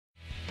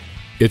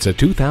It's a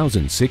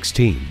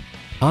 2016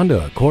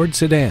 Honda Accord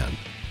sedan.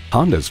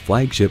 Honda's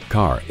flagship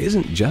car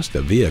isn't just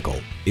a vehicle,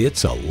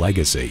 it's a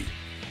legacy.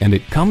 And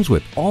it comes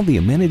with all the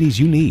amenities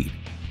you need: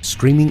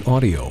 streaming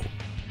audio,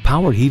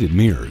 power heated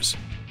mirrors,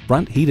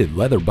 front heated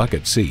leather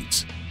bucket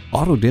seats,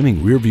 auto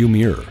dimming rear view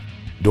mirror,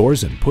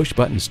 doors and push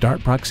button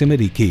start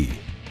proximity key,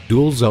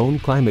 dual zone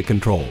climate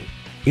control,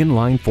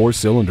 inline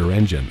 4-cylinder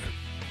engine,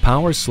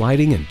 power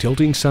sliding and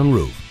tilting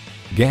sunroof,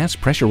 gas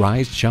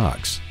pressurized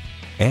shocks,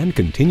 and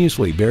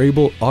continuously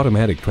variable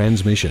automatic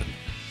transmission.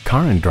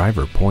 Car and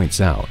Driver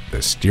points out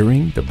the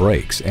steering, the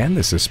brakes, and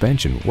the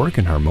suspension work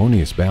in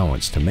harmonious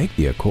balance to make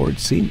the Accord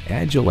seem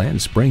agile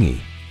and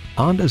springy.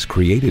 Honda's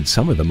created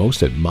some of the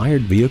most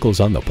admired vehicles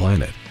on the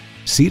planet.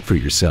 See it for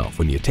yourself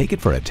when you take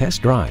it for a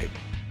test drive.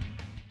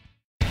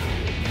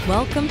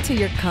 Welcome to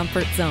your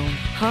comfort zone.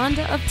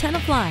 Honda of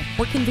Tenafly.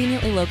 We're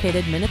conveniently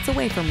located minutes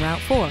away from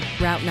Route 4,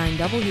 Route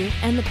 9W,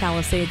 and the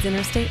Palisades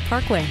Interstate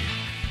Parkway.